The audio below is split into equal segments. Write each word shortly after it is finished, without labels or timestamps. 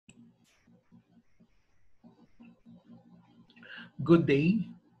Good day.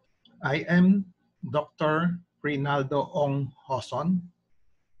 I am Dr. ROJoson.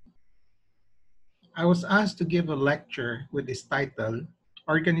 I was asked to give a lecture with this title,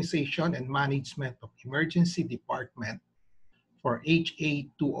 Organization and Management of Emergency Department for HA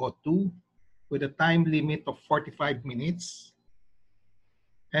 202 with a time limit of 45 minutes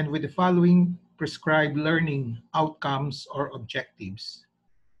and with the following prescribed learning outcomes or objectives.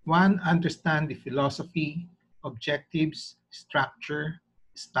 One, understand the philosophy, objectives, structure,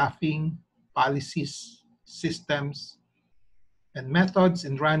 staffing, policies, systems, and methods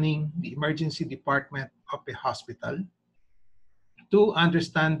in running the emergency department of a hospital. Two,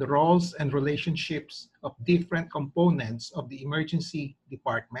 understand the roles and relationships of different components of the emergency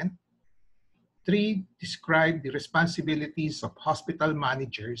department. Three, describe the responsibilities of hospital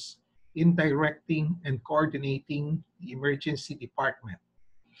managers in directing and coordinating the emergency department.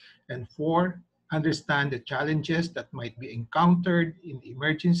 And four, understand the challenges that might be encountered in the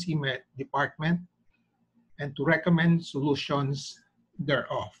emergency department and to recommend solutions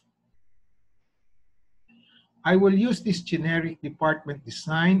thereof. I will use this generic department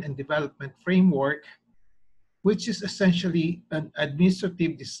design and development framework, which is essentially an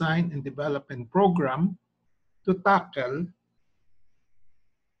administrative design and development program to tackle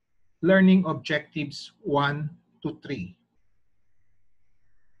learning objectives 1 to 3.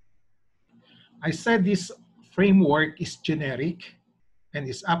 I said this framework is generic and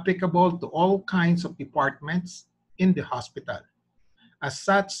is applicable to all kinds of departments in the hospital. As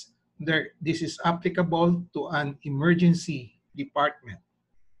such, this is applicable to an emergency department.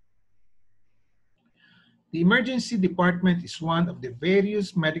 The emergency department is one of the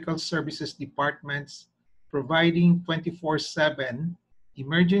various medical services departments providing 24/7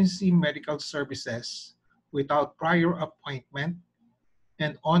 emergency medical services without prior appointment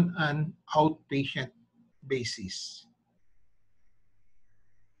and on an outpatient basis.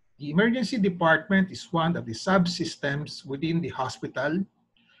 The emergency department is one of the subsystems within the hospital,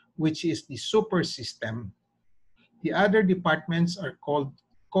 which is the super system. The other departments are called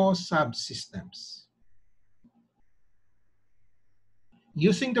co-subsystems.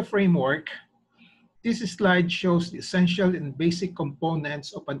 Using the framework, this slide shows the essential and basic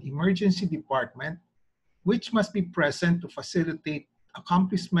components of an emergency department, which must be present to facilitate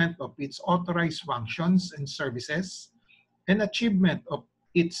accomplishment of its authorized functions and services and achievement of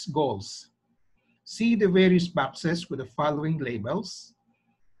its goals. See the various boxes with the following labels: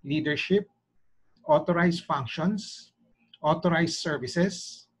 leadership, authorized functions, authorized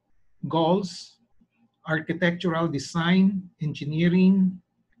services, goals, architectural design, engineering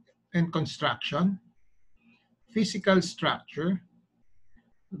and construction, physical structure,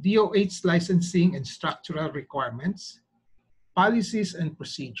 DOH licensing and structural requirements, policies and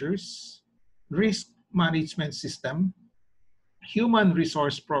procedures, risk management system, human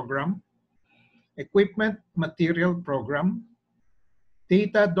resource program, equipment material program,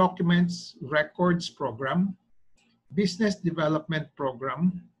 data documents records program, business development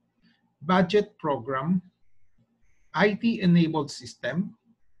program, budget program, IT-enabled system,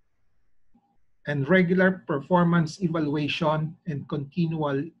 and regular performance evaluation and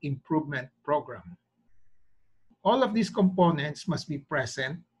continual improvement program. All of these components must be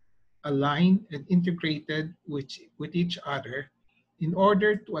present, aligned, and integrated with each other in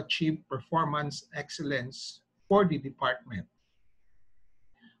order to achieve performance excellence for the department.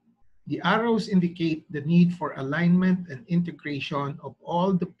 The arrows indicate the need for alignment and integration of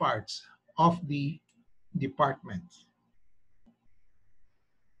all the parts of the department.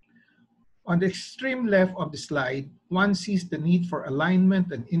 On the extreme left of the slide, one sees the need for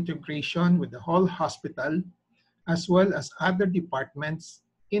alignment and integration with the whole hospital, as well as other departments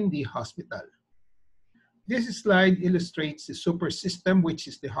in the hospital. This slide illustrates the super system, which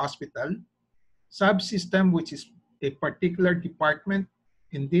is the hospital, subsystem, which is a particular department,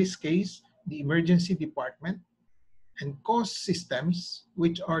 in this case, the emergency department, and cost systems,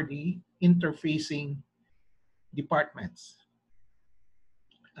 which are the interfacing departments.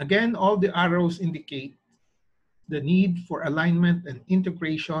 Again, all the arrows indicate the need for alignment and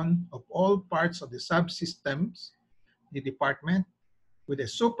integration of all parts of the subsystems, the department, with the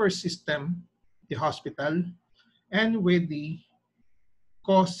super system, the hospital, and with the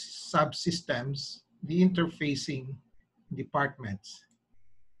cost subsystems, the interfacing departments.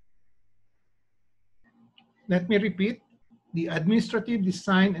 Let me repeat. The administrative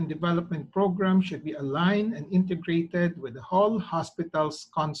design and development program should be aligned and integrated with the whole hospital's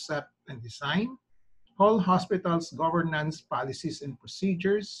concept and design, whole hospital's governance policies and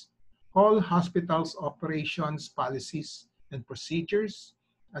procedures, whole hospital's operations policies and procedures,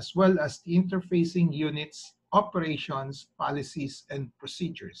 as well as the interfacing units operations, policies, and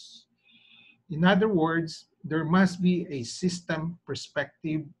procedures. In other words, there must be a system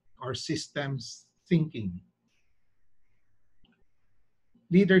perspective or systems thinking.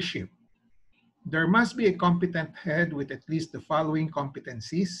 Leadership. There must be a competent head with at least the following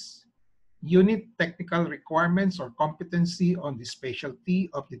competencies: unit technical requirements or competency on the specialty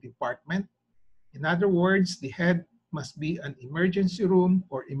of the department. In other words, the head must be an emergency room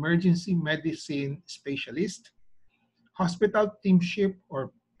or emergency medicine specialist, hospital teamship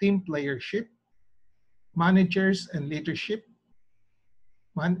or team playership, managers and leadership,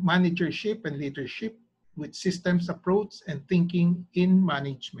 managership and leadership with systems approach and thinking in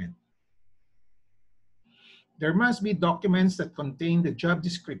management. There must be documents that contain the job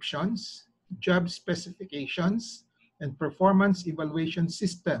descriptions, job specifications, and performance evaluation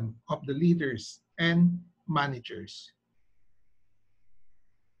system of the leaders and managers.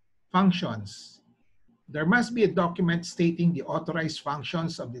 Functions. There must be a document stating the authorized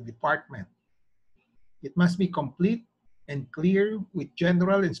functions of the department. It must be complete and clear with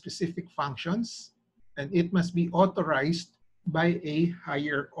general and specific functions, and it must be authorized by a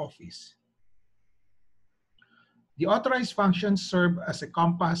higher office. The authorized functions serve as a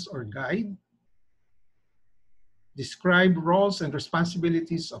compass or guide, describe roles and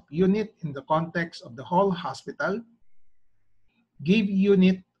responsibilities of unit in the context of the whole hospital, give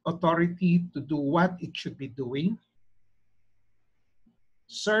unit authority to do what it should be doing,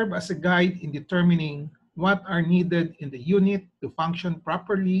 serve as a guide in determining what are needed in the unit to function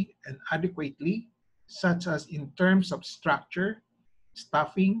properly and adequately, such as in terms of structure,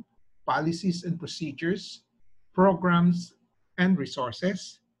 staffing, policies and procedures, programs, and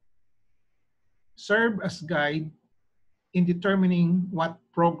resources, serve as guide in determining what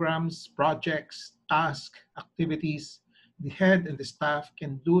programs, projects, tasks, activities the head and the staff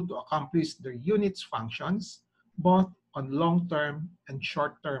can do to accomplish their unit's functions, both on long-term and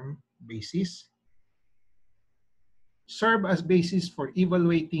short-term basis. Serve as basis for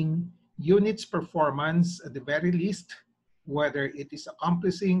evaluating unit's performance at the very least, whether it is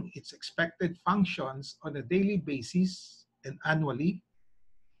accomplishing its expected functions on a daily basis and annually,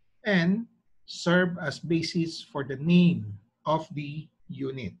 and serve as basis for the name of the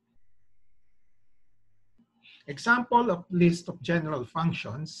unit. Example of list of general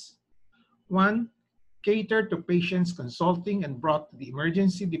functions. 1. Cater to patients consulting and brought to the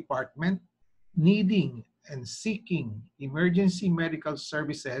emergency department needing and seeking emergency medical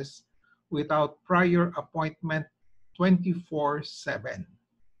services without prior appointment 24/7.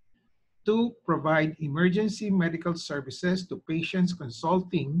 2. Provide emergency medical services to patients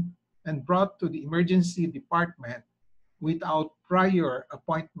consulting and brought to the emergency department without prior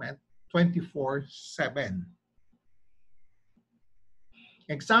appointment 24/7.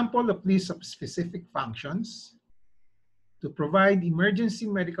 Example of list of specific functions. To provide emergency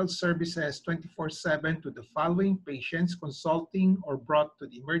medical services 24/7 to the following patients consulting or brought to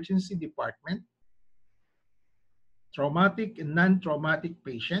the emergency department: traumatic and non-traumatic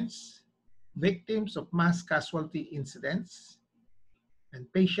patients, victims of mass casualty incidents,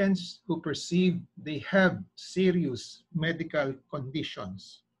 and patients who perceive they have serious medical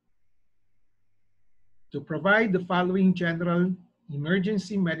conditions. To provide the following general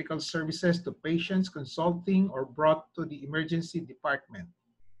emergency medical services to patients consulting or brought to the emergency department: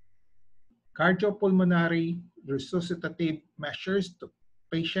 cardiopulmonary resuscitative measures to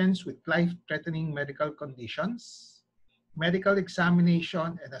patients with life-threatening medical conditions, medical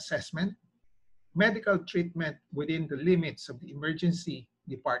examination and assessment, medical treatment within the limits of the emergency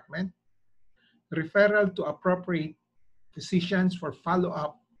department, referral to appropriate physicians for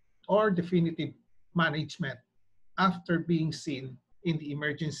follow-up or definitive management after being seen in the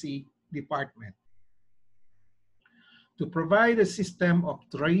emergency department. To provide a system of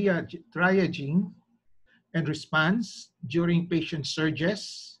triaging and response during patient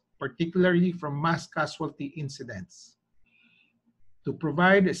surges, particularly from mass casualty incidents. To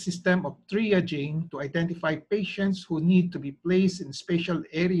provide a system of triaging to identify patients who need to be placed in special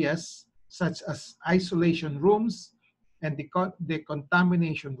areas such as isolation rooms and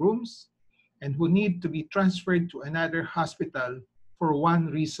decontamination rooms, and who need to be transferred to another hospital for one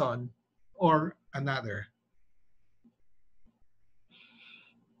reason or another.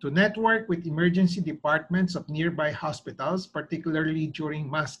 To network with emergency departments of nearby hospitals, particularly during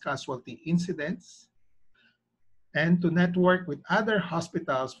mass casualty incidents, and to network with other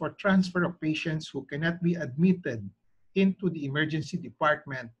hospitals for transfer of patients who cannot be admitted into the emergency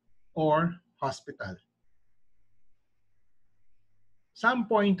department or hospital. Some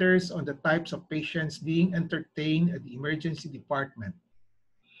pointers on the types of patients being entertained at the emergency department.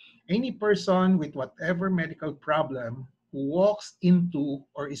 Any person with whatever medical problem who walks into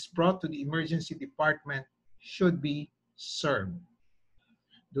or is brought to the emergency department should be served.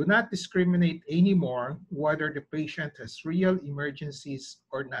 Do not discriminate anymore whether the patient has real emergencies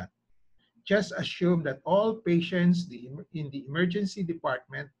or not. Just assume that all patients in the emergency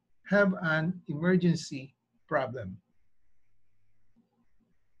department have an emergency problem.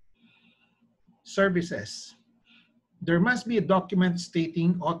 Services. There must be a document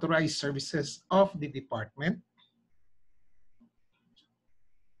stating authorized services of the department.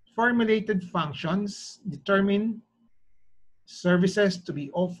 Formulated functions determine services to be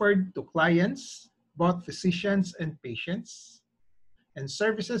offered to clients, both physicians and patients, and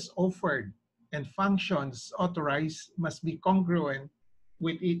services offered and functions authorized must be congruent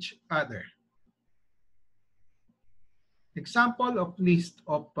with each other. Example of list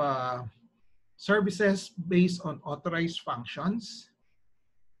of services based on authorized functions.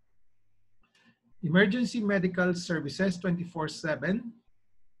 Emergency medical services 24/7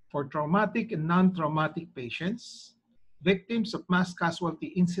 for traumatic and non-traumatic patients, victims of mass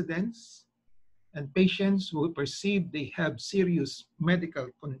casualty incidents, and patients who perceive they have serious medical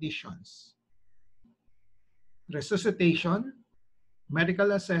conditions. Resuscitation,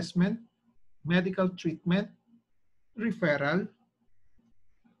 medical assessment, medical treatment, referral,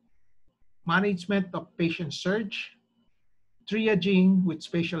 management of patient surge, triaging with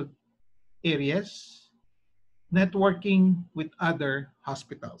special areas, networking with other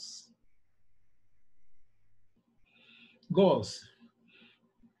hospitals. Goals.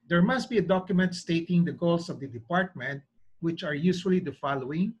 There must be a document stating the goals of the department, which are usually the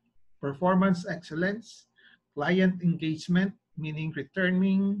following: performance excellence, client engagement, meaning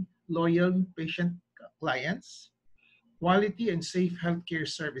returning loyal patient clients, quality and safe healthcare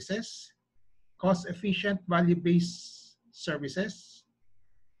services, cost-efficient value-based services,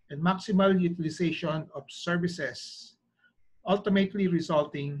 and maximal utilization of services, ultimately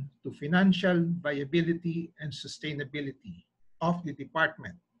resulting to financial viability and sustainability of the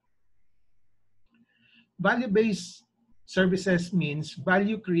department. Value-based services means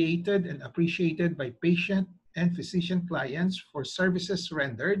value created and appreciated by patient and physician clients for services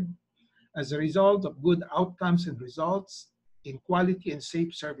rendered as a result of good outcomes and results in quality and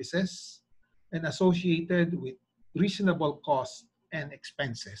safe services and associated with reasonable costs and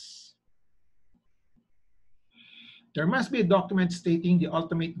expenses. There must be a document stating the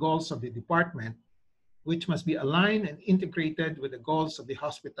ultimate goals of the department, which must be aligned and integrated with the goals of the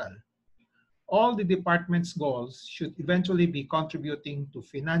hospital. All the department's goals should eventually be contributing to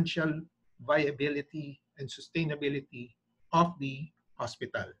financial viability and sustainability of the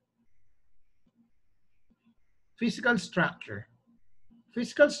hospital. Physical structure.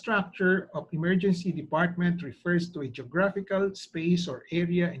 Physical structure of emergency department refers to a geographical space or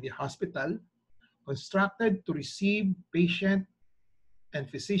area in the hospital constructed to receive patient and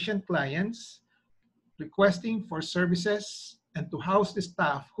physician clients requesting for services and to house the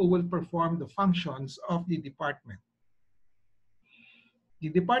staff who will perform the functions of the department. The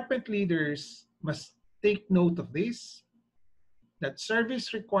department leaders must take note of this, that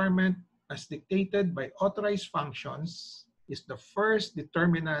service requirement as dictated by authorized functions is the first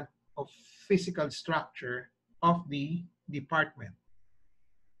determinant of physical structure of the department.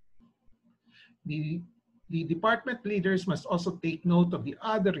 The department leaders must also take note of the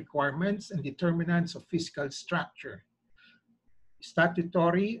other requirements and determinants of physical structure: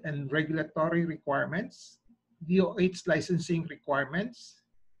 statutory and regulatory requirements, DOH licensing requirements,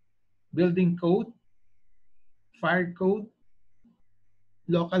 building code, fire code,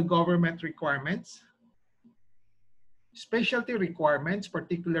 local government requirements, specialty requirements,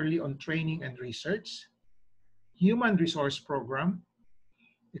 particularly on training and research, human resource program,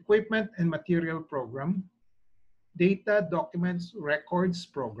 equipment and material program, data, documents, records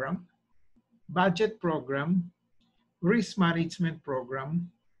program, budget program, risk management program,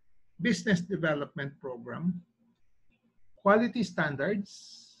 business development program, quality standards,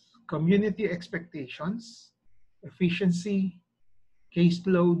 community expectations, efficiency,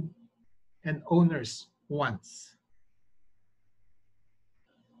 caseload, and owners' wants.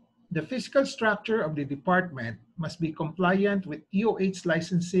 The physical structure of the department must be compliant with DOH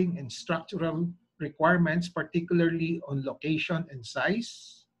licensing and structural requirements, particularly on location and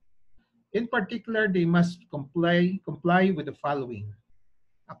size. In particular, they must comply with the following: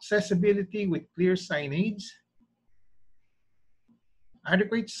 accessibility with clear signage,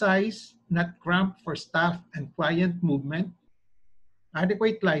 adequate size, not cramped for staff and client movement,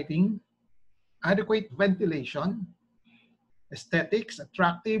 adequate lighting, adequate ventilation, aesthetics,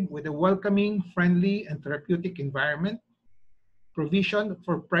 attractive with a welcoming, friendly, and therapeutic environment, provision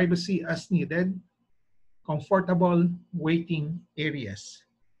for privacy as needed, comfortable waiting areas.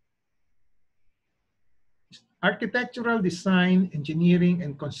 Architectural design, engineering,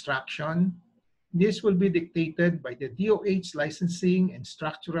 and construction. This will be dictated by the DOH licensing and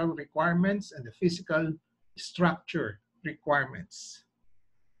structural requirements and the physical structure requirements.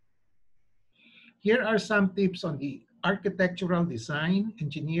 Here are some tips on the architectural design,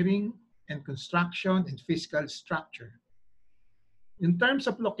 engineering, and construction and physical structure. In terms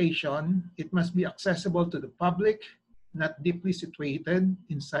of location, it must be accessible to the public, not deeply situated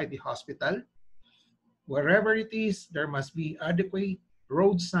inside the hospital. Wherever it is, there must be adequate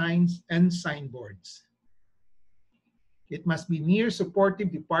road signs and signboards. It must be near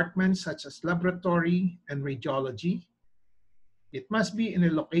supportive departments such as laboratory and radiology. It must be in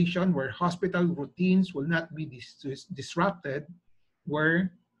a location where hospital routines will not be disrupted, when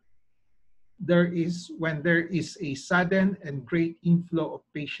there is a sudden and great inflow of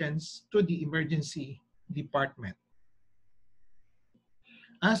patients to the emergency department.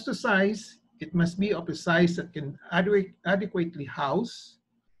 As to size, it must be of a size that can adequately house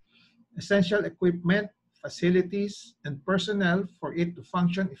essential equipment, facilities, and personnel for it to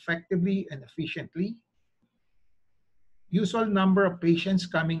function effectively and efficiently. Usual number of patients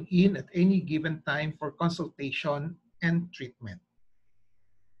coming in at any given time for consultation and treatment.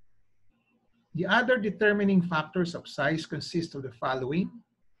 The other determining factors of size consist of the following: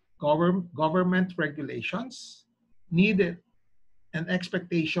 government regulations, needed and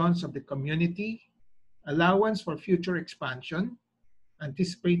expectations of the community, allowance for future expansion,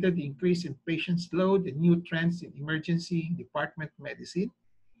 anticipated increase in patients' load and new trends in emergency department medicine,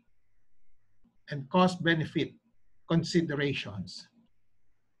 and cost-benefit considerations.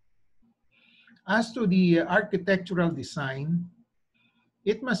 As to the architectural design,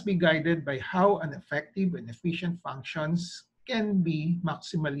 it must be guided by how an effective and efficient functions can be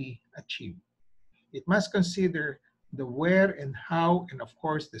maximally achieved. It must consider the where and how, and of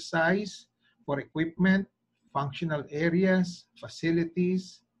course the size for equipment, functional areas,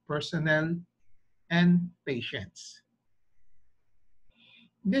 facilities, personnel, and patients.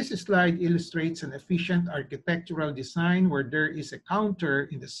 This slide illustrates an efficient architectural design where there is a counter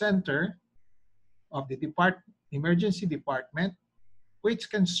in the center of the emergency department, which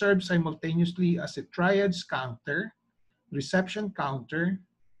can serve simultaneously as a triage counter, reception counter,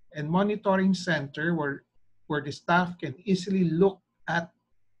 and monitoring center where the staff can easily look at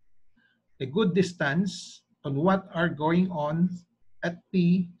a good distance on what are going on at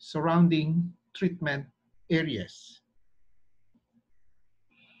the surrounding treatment areas.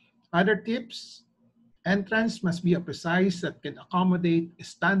 Other tips: entrance must be of a size that can accommodate a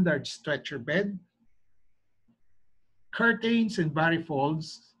standard stretcher bed. Curtains and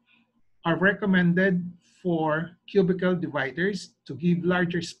varifolds are recommended for cubicle dividers to give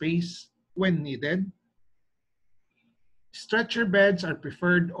larger space when needed. Stretcher beds are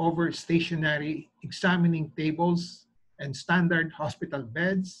preferred over stationary examining tables and standard hospital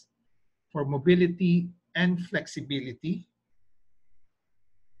beds for mobility and flexibility.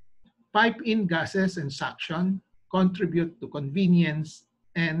 Pipe-in gases and suction contribute to convenience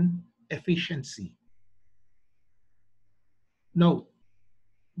and efficiency. Note: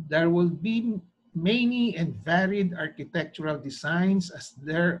 there will be many and varied architectural designs as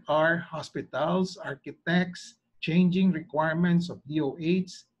there are hospitals, architects, changing requirements of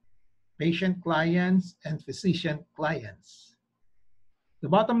DOH, patient clients, and physician clients. The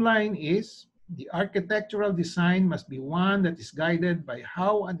bottom line is the architectural design must be one that is guided by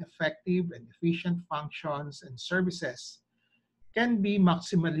how an effective and efficient functions and services can be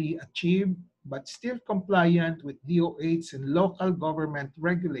maximally achieved but still compliant with DOH and local government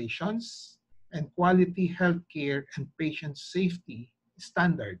regulations and quality healthcare and patient safety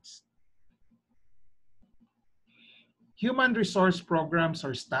standards. Human resource programs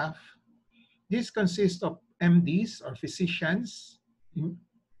or staff. This consists of MDs or physicians,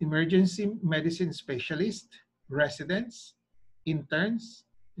 emergency medicine specialists, residents, interns,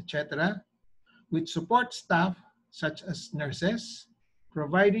 etc., with support staff such as nurses,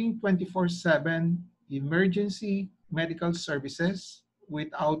 providing 24/7 emergency medical services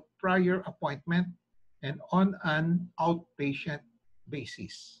without prior appointment and on an outpatient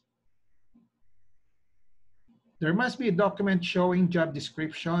basis. There must be a document showing job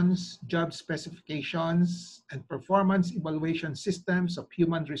descriptions, job specifications, and performance evaluation systems of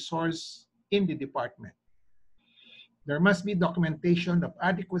human resource in the department. There must be documentation of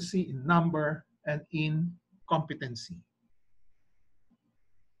adequacy in number and in competency.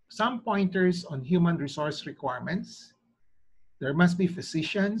 Some pointers on human resource requirements: there must be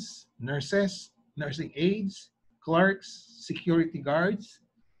physicians, nurses, nursing aides, clerks, security guards,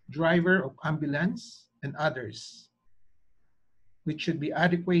 driver of ambulance, and others, which should be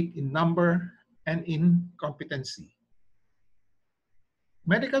adequate in number and in competency.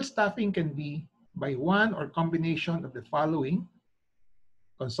 Medical staffing can be by one or combination of the following: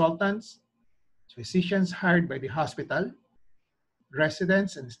 consultants, physicians hired by the hospital,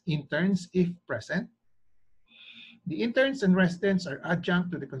 residents and interns if present. The interns and residents are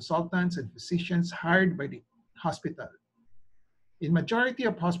adjunct to the consultants and physicians hired by the hospital. In majority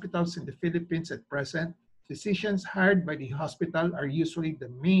of hospitals in the Philippines at present, physicians hired by the hospital are usually the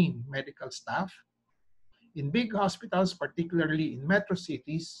main medical staff. In big hospitals, particularly in metro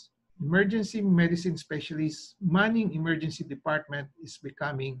cities, emergency medicine specialists manning emergency department is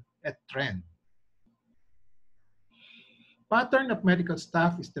becoming a trend. Pattern of medical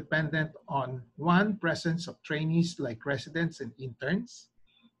staff is dependent on one, presence of trainees like residents and interns,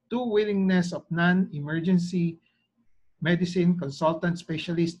 two, willingness of non-emergency medicine consultant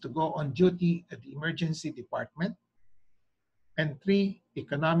specialists to go on duty at the emergency department, and three,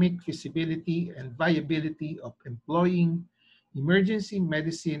 economic feasibility and viability of employing emergency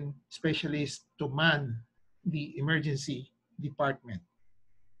medicine specialists to man the emergency department.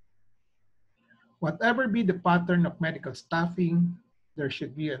 Whatever be the pattern of medical staffing, there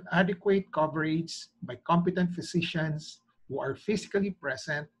should be an adequate coverage by competent physicians who are physically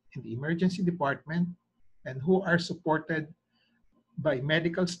present in the emergency department and who are supported by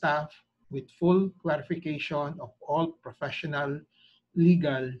medical staff with full clarification of all professional,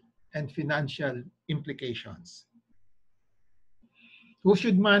 legal, and financial implications. Who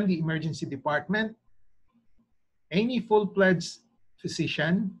should man the emergency department? Any full-fledged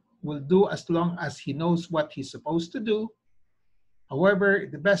physician will do as long as he knows what he's supposed to do. However,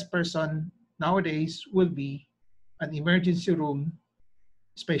 the best person nowadays will be an emergency room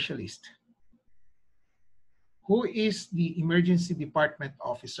specialist. Who is the emergency department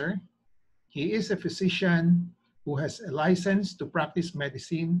officer? He is a physician who has a license to practice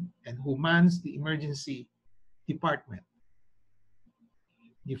medicine and who mans the emergency department.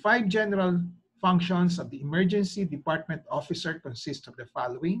 The 5 general functions of the emergency department officer consist of the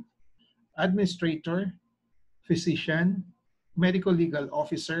following: administrator, physician, medical legal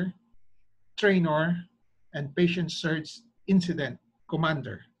officer, trainer, and patient surge incident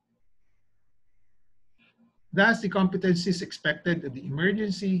commander. Thus, the competencies expected of the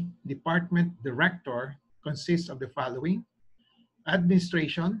emergency department director consists of the following: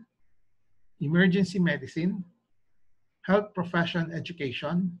 administration, emergency medicine, health profession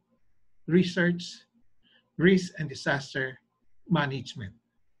education, research, risk and disaster management.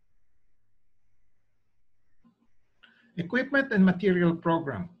 Equipment and material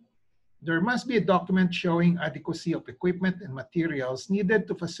program. There must be a document showing adequacy of equipment and materials needed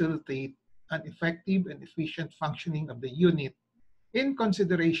to facilitate an effective and efficient functioning of the unit in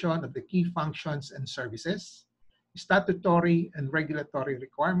consideration of the key functions and services, statutory and regulatory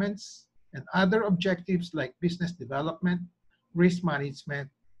requirements, and other objectives like business development, risk management,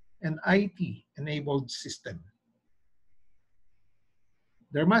 and IT-enabled system.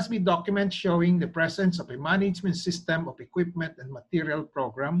 There must be documents showing the presence of a management system of equipment and material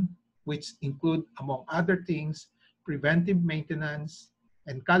program, which include, among other things, preventive maintenance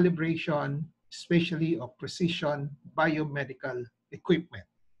and calibration, especially of precision biomedical equipment.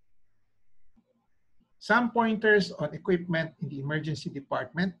 Some pointers on equipment in the emergency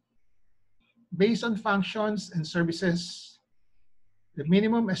department. Based on functions and services, the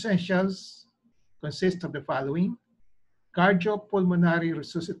minimum essentials consist of the following: cardiopulmonary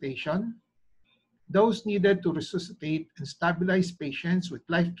resuscitation, those needed to resuscitate and stabilize patients with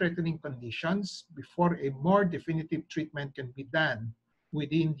life-threatening conditions before a more definitive treatment can be done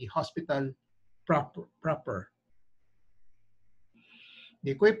within the hospital proper.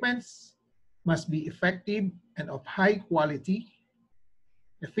 The equipment must be effective and of high quality,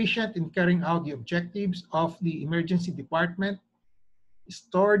 efficient in carrying out the objectives of the emergency department,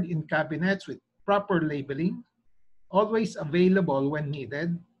 stored in cabinets with proper labeling, always available when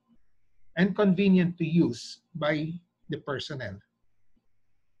needed, and convenient to use by the personnel.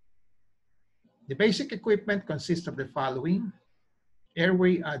 The basic equipment consists of the following: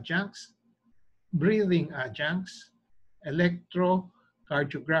 airway adjuncts, breathing adjuncts,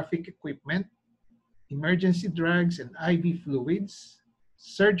 electrocardiographic equipment, emergency drugs and IV fluids,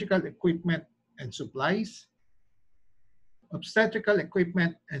 surgical equipment and supplies, obstetrical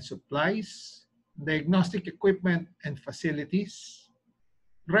equipment and supplies, diagnostic equipment and facilities,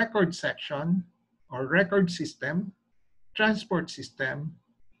 record section or record system, transport system,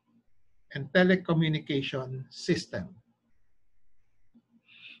 and telecommunication system.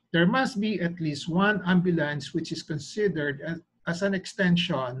 There must be at least one ambulance which is considered as an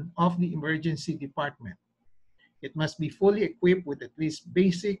extension of the emergency department. It must be fully equipped with at least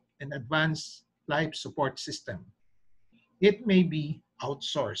basic and advanced life support system. It may be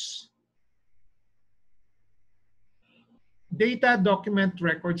outsourced. Data Document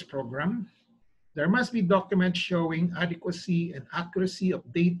Records Program. There must be documents showing adequacy and accuracy of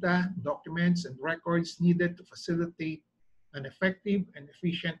data, documents, and records needed to facilitate an effective and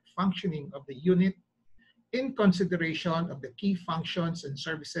efficient functioning of the unit in consideration of the key functions and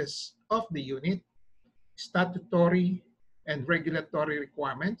services of the unit, statutory and regulatory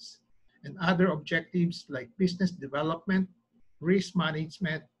requirements, and other objectives like business development, risk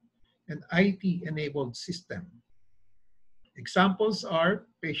management, and IT-enabled system. Examples are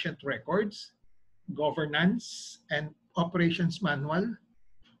patient records, governance and operations manual,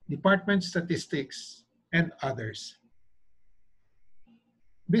 department statistics, and others.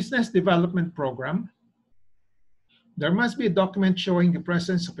 Business development program. There must be a document showing the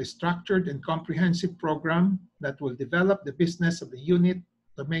presence of a structured and comprehensive program that will develop the business of the unit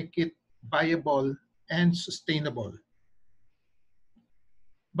to make it viable and sustainable.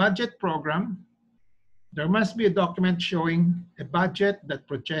 Budget program. There must be a document showing a budget that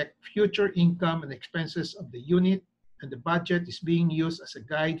projects future income and expenses of the unit, and the budget is being used as a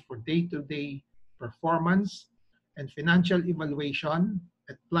guide for day-to-day performance and financial evaluation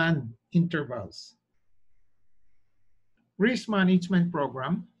at planned intervals. Risk management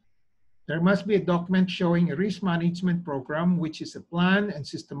program. There must be a document showing a risk management program, which is a plan and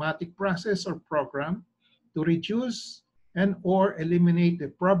systematic process or program to reduce and or eliminate the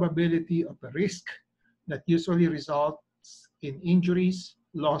probability of a risk that usually results in injuries,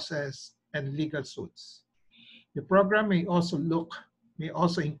 losses, and legal suits. The program may also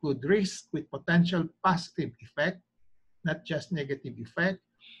include risks with potential positive effect, not just negative effect,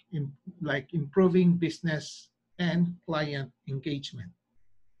 like improving business and client engagement.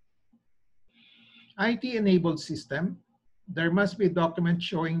 IT-enabled system. There must be a document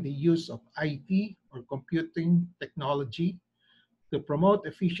showing the use of IT or computing technology to promote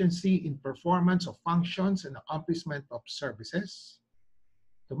efficiency in performance of functions and accomplishment of services,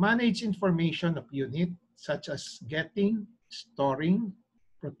 to manage information of unit such as getting, storing,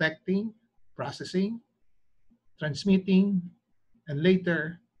 protecting, processing, transmitting, and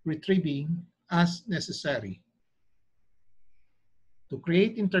later retrieving as necessary, to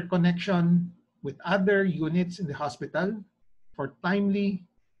create interconnection with other units in the hospital for timely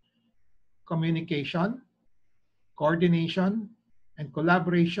communication, coordination, and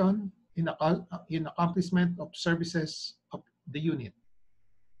collaboration in accomplishment of services of the unit,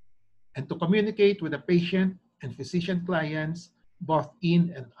 and to communicate with the patient and physician clients both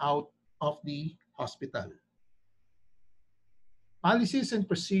in and out of the hospital. Policies and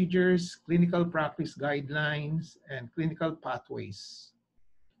procedures, clinical practice guidelines, and clinical pathways.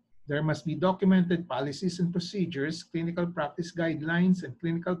 There must be documented policies and procedures, clinical practice guidelines, and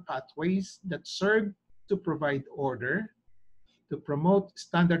clinical pathways that serve to provide order, to promote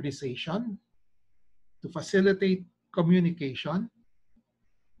standardization, to facilitate communication,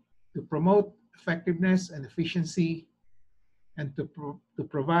 to promote effectiveness and efficiency, and to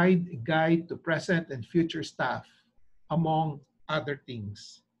provide a guide to present and future staff, among other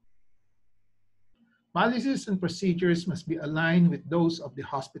things. Policies and procedures must be aligned with those of the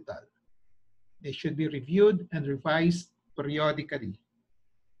hospital. They should be reviewed and revised periodically.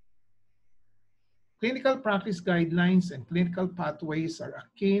 Clinical practice guidelines and clinical pathways are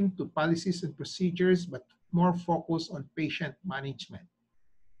akin to policies and procedures, but more focused on patient management.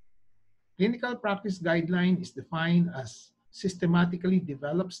 Clinical practice guideline is defined as systematically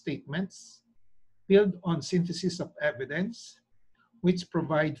developed statements built on synthesis of evidence, which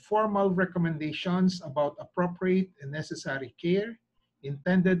provide formal recommendations about appropriate and necessary care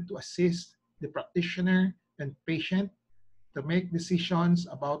intended to assist the practitioner and patient to make decisions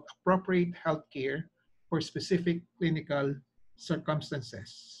about appropriate health care for specific clinical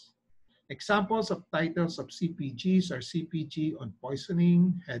circumstances. Examples of titles of CPGs are CPG on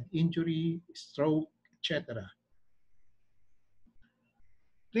poisoning, head injury, stroke, etc.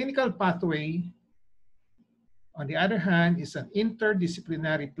 Clinical pathway, on the other hand, is an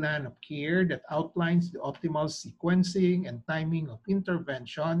interdisciplinary plan of care that outlines the optimal sequencing and timing of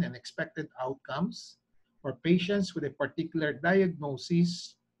intervention and expected outcomes for patients with a particular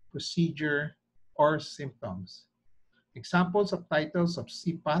diagnosis, procedure, or symptoms. Examples of titles of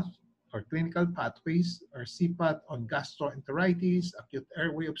CPATH or clinical pathways are CPATH on gastroenteritis, acute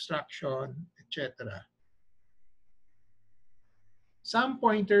airway obstruction, etc. Some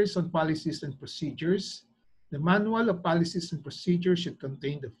pointers on policies and procedures. The manual of policies and procedures should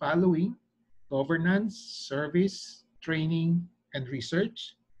contain the following: governance, service, training, and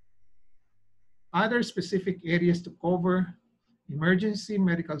research. Other specific areas to cover: emergency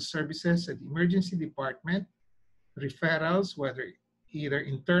medical services at the emergency department, referrals, whether either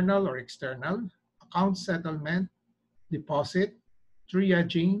internal or external, account settlement, deposit,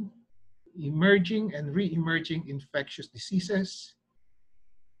 triaging, emerging and re-emerging infectious diseases,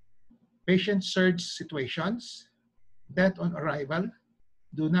 patient surge situations, death on arrival,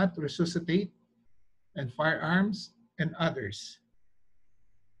 do not resuscitate, and firearms, and others.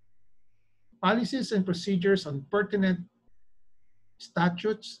 Policies and procedures on pertinent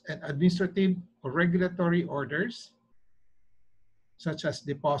statutes and administrative or regulatory orders, such as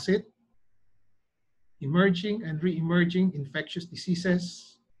deposit, emerging and re-emerging infectious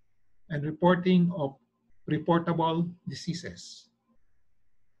diseases, and reporting of reportable diseases.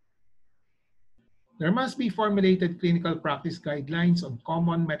 There must be formulated clinical practice guidelines on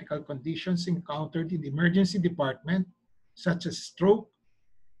common medical conditions encountered in the emergency department, such as stroke,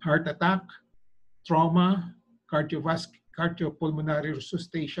 heart attack, trauma, cardiopulmonary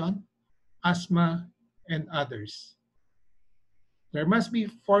resuscitation, asthma, and others. There must be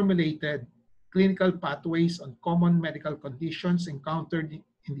formulated clinical pathways on common medical conditions encountered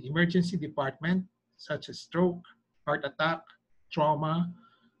in the emergency department, such as stroke, heart attack, trauma,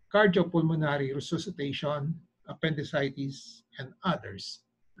 cardiopulmonary resuscitation, appendicitis, and others.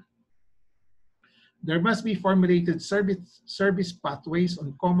 There must be formulated service pathways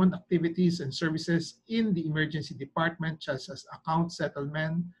on common activities and services in the emergency department, such as account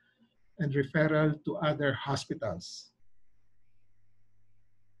settlement and referral to other hospitals.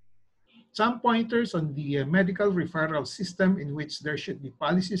 Some pointers on the medical referral system in which there should be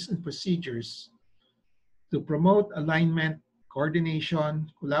policies and procedures to promote alignment, coordination,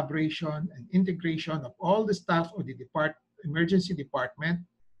 collaboration, and integration of all the staff of the emergency department,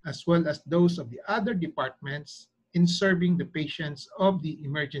 as well as those of the other departments in serving the patients of the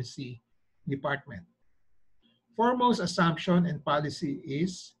emergency department. Foremost assumption and policy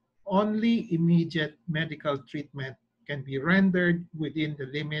is only immediate medical treatment can be rendered within the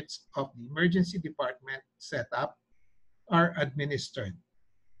limits of the emergency department setup or administered.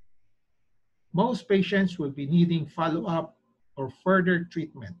 Most patients will be needing follow-up or further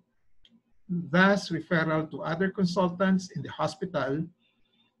treatment. Thus, referral to other consultants in the hospital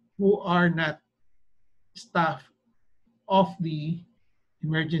who are not staff of the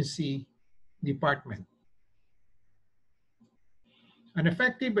emergency department. An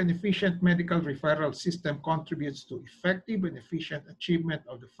effective and efficient medical referral system contributes to effective and efficient achievement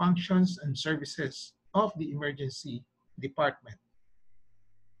of the functions and services of the emergency department.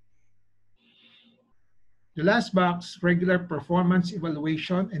 The last box, regular performance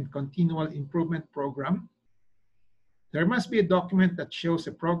evaluation and continual improvement program. There must be a document that shows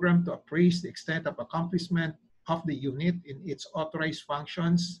a program to appraise the extent of accomplishment of the unit in its authorized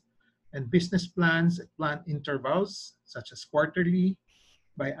functions, and business plans at planned intervals, such as quarterly,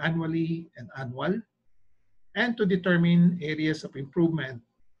 biannually, and annual, and to determine areas of improvement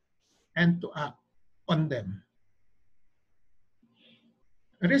and to act on them.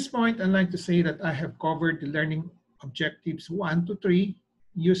 At this point, I'd like to say that I have covered the learning objectives 1 to 3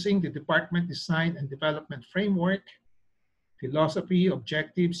 using the department design and development framework, philosophy,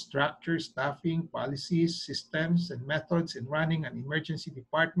 objectives, structure, staffing, policies, systems, and methods in running an emergency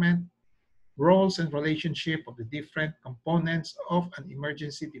department, roles and relationship of the different components of an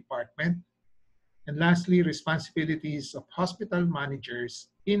emergency department, and lastly, responsibilities of hospital managers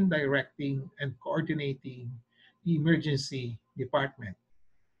in directing and coordinating the emergency department.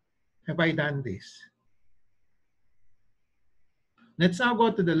 Have I done this? Let's now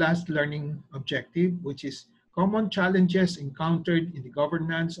go to the last learning objective, which is common challenges encountered in the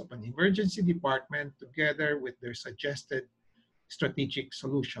governance of an emergency department together with their suggested strategic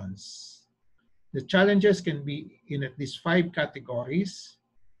solutions. The challenges can be in at least 5 categories: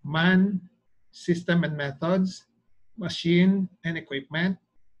 man, system and methods, machine and equipment,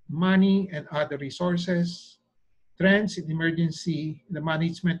 money and other resources, trends in the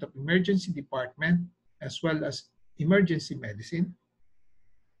management of emergency department, as well as emergency medicine.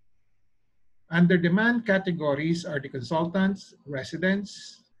 Under the man categories are the consultants,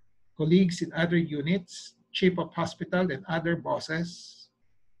 residents, colleagues in other units, chief of hospital and other bosses,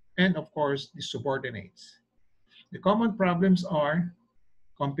 and of course, the subordinates. The common problems are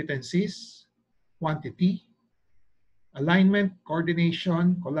competencies, quantity, alignment,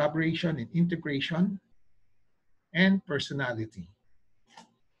 coordination, collaboration, and integration, and personality.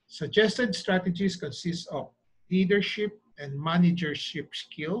 Suggested strategies consist of leadership and managership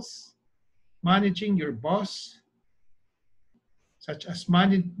skills, managing your boss, such as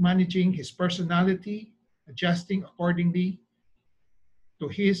managing his personality, adjusting accordingly to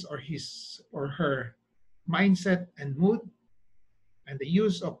his or her mindset and mood, and the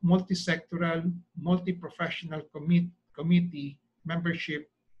use of multi-sectoral, multi-professional committee membership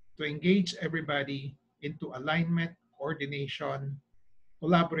to engage everybody into alignment, coordination,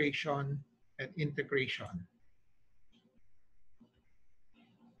 collaboration, and integration.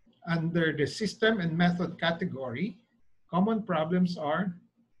 Under the system and method category, common problems are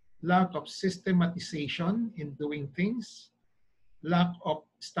lack of systematization in doing things, lack of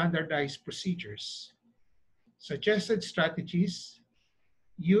standardized procedures. Suggested strategies: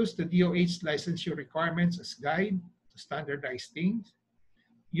 use the DOH licensure requirements as guide to standardize things.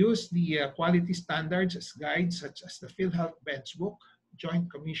 Use the quality standards as guides, such as the PhilHealth Benchbook,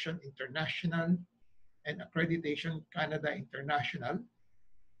 Joint Commission International, and Accreditation Canada International.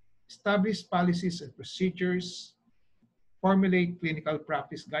 Establish policies and procedures. Formulate clinical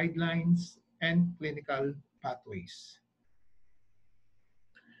practice guidelines and clinical pathways.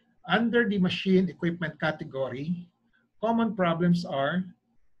 Under the machine equipment category, common problems are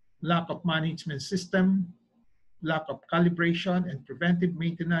lack of management system, lack of calibration and preventive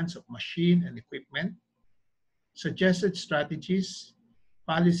maintenance of machine and equipment, suggested strategies,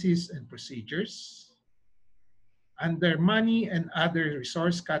 policies, and procedures. Under money and other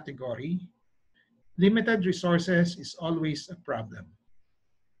resource category, limited resources is always a problem.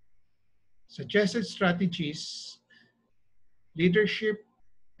 Suggested strategies, leadership,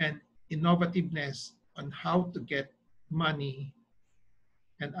 and innovativeness on how to get money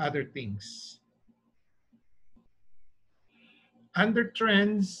and other things. Under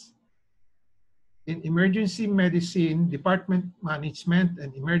trends in emergency medicine, department management,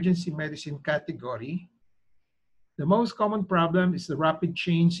 and emergency medicine category, the most common problem is the rapid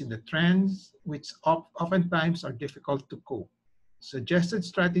change in the trends, which oftentimes are difficult to cope. Suggested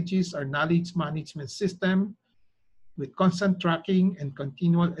strategies are knowledge management system with constant tracking and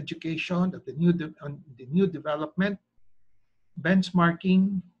continual education of the new development,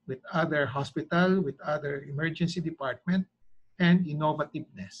 benchmarking with other hospital, with other emergency department, and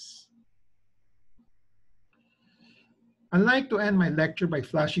innovativeness. I'd like to end my lecture by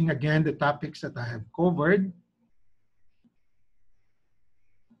flashing again the topics that I have covered: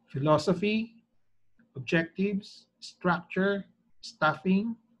 philosophy, objectives, structure,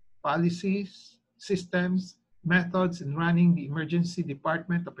 staffing, policies, systems, methods in running the emergency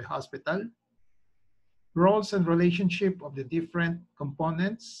department of a hospital, roles and relationship of the different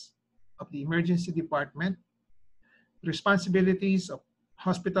components of the emergency department, responsibilities of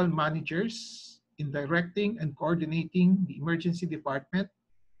hospital managers in directing and coordinating the emergency department,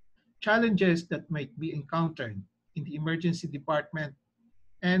 challenges that might be encountered in the emergency department,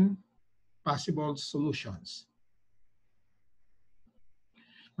 and possible solutions.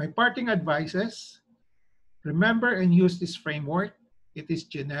 My parting advices: remember and use this framework. It is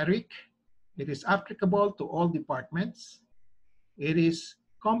generic. It is applicable to all departments. It is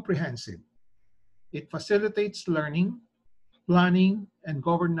comprehensive. It facilitates learning, planning, and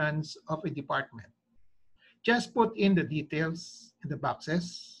governance of a department. Just put in the details in the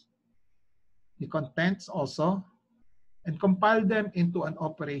boxes, the contents also, and compile them into an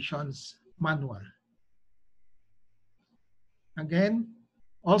operations manual. Again,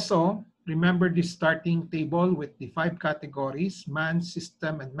 also, remember the starting table with the 5 categories: man,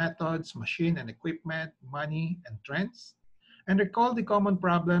 system and methods, machine and equipment, money, and trends. And recall the common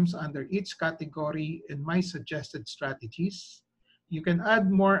problems under each category and my suggested strategies. You can add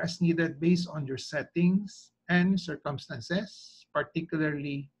more as needed based on your settings and circumstances,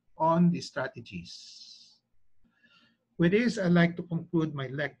 particularly on the strategies. With this, I'd like to conclude my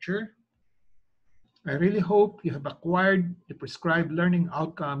lecture. I really hope you have acquired the prescribed learning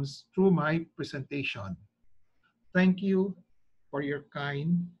outcomes through my presentation. Thank you for your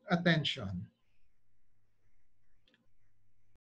kind attention.